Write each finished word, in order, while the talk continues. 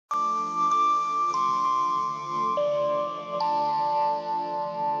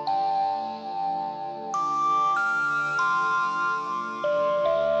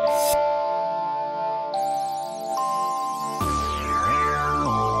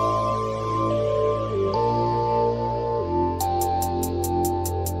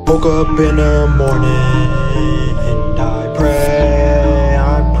Woke up in the morning and I pray.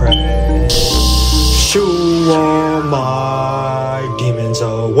 Shoo all my demons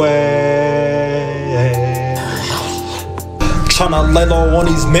away. Tryna lay low on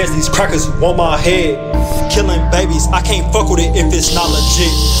these meds, these crackers want my head. Killing babies, I can't fuck with it if it's not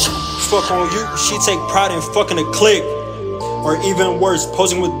legit. Fuck on you, she take pride in fucking a clique. Or even worse,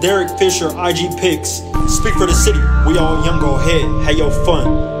 posing with Derek Fisher, IG Pics. Speak for the city, we all young, go ahead, have your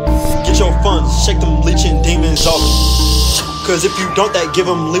fun. Get your funds, shake them leeching demons off you. Cause if you don't, that give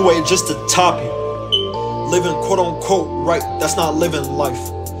them leeway just to top you. Living quote unquote right, that's not living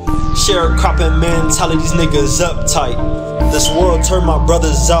life. Sharecropping mentality, these niggas uptight. This world turned my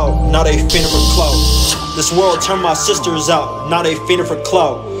brothers out, now they fiending for clout. This world turned my sisters out, now they fiending for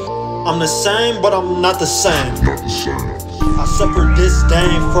clout. I'm the same, but I'm not the same. I suffer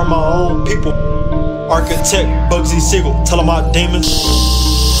disdain from my own people. Architect Bugsy Siegel, tell them my demons.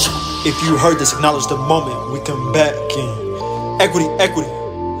 If you heard this, acknowledge the moment we come back in. Equity,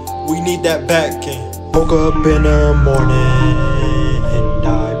 we need that back in. Woke up in the morning and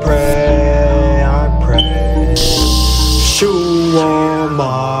I pray. Shoo all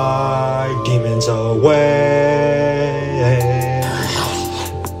my demons away.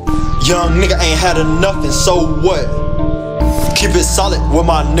 Young nigga ain't had enough, and so what? Keep it solid with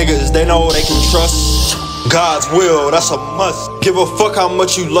my niggas, they know they can trust. God's will, that's a must. Give a fuck how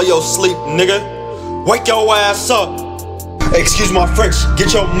much you lay your sleep, nigga. Wake your ass up. Excuse my French,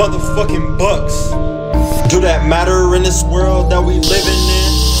 get your motherfucking bucks. Do that matter in this world that we living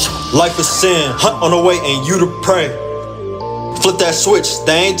in? Life is sin, hunt on the way and you to pray. Flip that switch,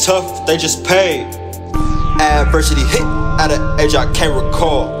 they ain't tough, they just paid. Adversity hit at an age I can't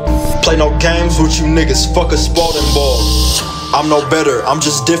recall. Play no games with you niggas, fuck a spalding ball. I'm no better, I'm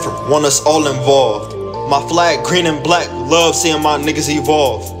just different, want us all involved. My flag green and black, love seeing my niggas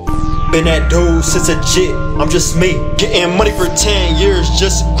evolve. Been that dude since a jit, I'm just me. Getting money for 10 years,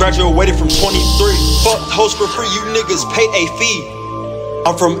 just graduated from 23. Fuck hoes for free, you niggas paid a fee.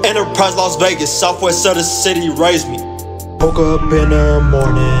 I'm from Enterprise, Las Vegas, southwest of the city, raised me. Woke up in the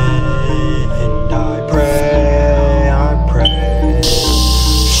morning and I pray.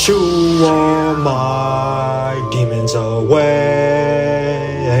 Shoo all my demons away.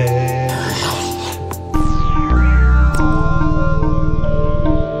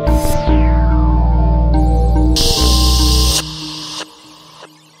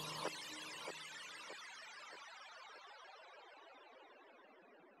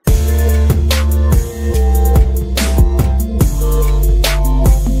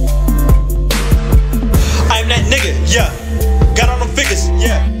 Yeah, got on them figures,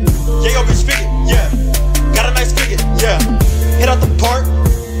 yeah. Yeah, yo, bitch figure, yeah. Got a nice figure, yeah. Hit out the park,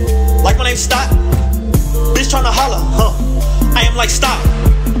 like my name's Stott. Bitch tryna holler, huh? I am like stop.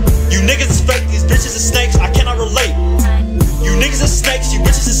 You niggas is fake, these bitches is snakes, I cannot relate. You niggas is snakes, you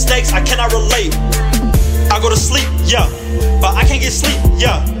bitches is snakes, I cannot relate. I go to sleep, yeah, but I can't get sleep,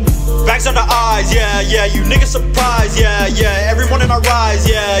 yeah. Bags under eyes, yeah. You niggas surprised, yeah. Everyone in our rise,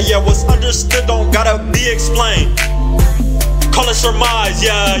 yeah. What's understood don't gotta be explained. Call it surmise,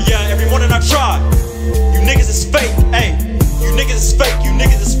 yeah. Everyone in our tribe. You niggas is fake, ayy. You niggas is fake, you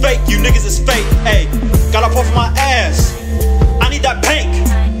niggas is fake, you niggas is fake, ayy. Got up off my ass, I need that paint.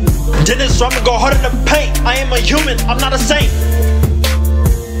 Dennis, so I'ma go harder than paint. I am a human, I'm not a saint.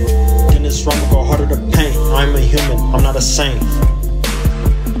 Dennis, so I'ma go harder to paint. I'm a human, I'm not a saint.